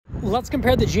Let's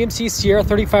compare the GMC Sierra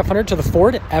 3500 to the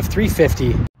Ford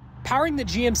F350. Powering the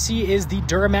GMC is the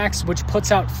Duramax, which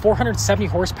puts out 470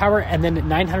 horsepower and then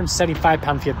 975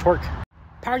 pound-feet of torque.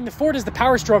 Powering the Ford is the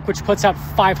Power Stroke, which puts out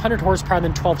 500 horsepower and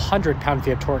then 1200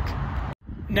 pound-feet of torque.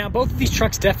 Now, both of these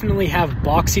trucks definitely have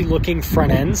boxy-looking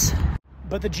front ends,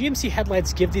 but the GMC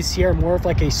headlights give the Sierra more of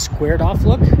like a squared-off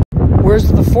look,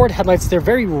 whereas with the Ford headlights, they're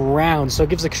very round, so it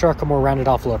gives the truck a more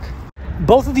rounded-off look.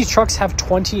 Both of these trucks have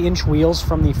 20-inch wheels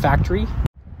from the factory.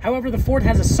 However, the Ford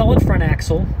has a solid front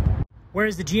axle,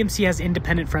 whereas the GMC has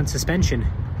independent front suspension.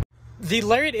 The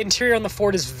lariat interior on the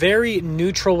Ford is very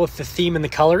neutral with the theme and the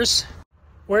colors,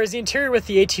 whereas the interior with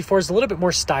the AT4 is a little bit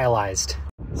more stylized.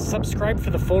 Subscribe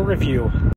for the full review.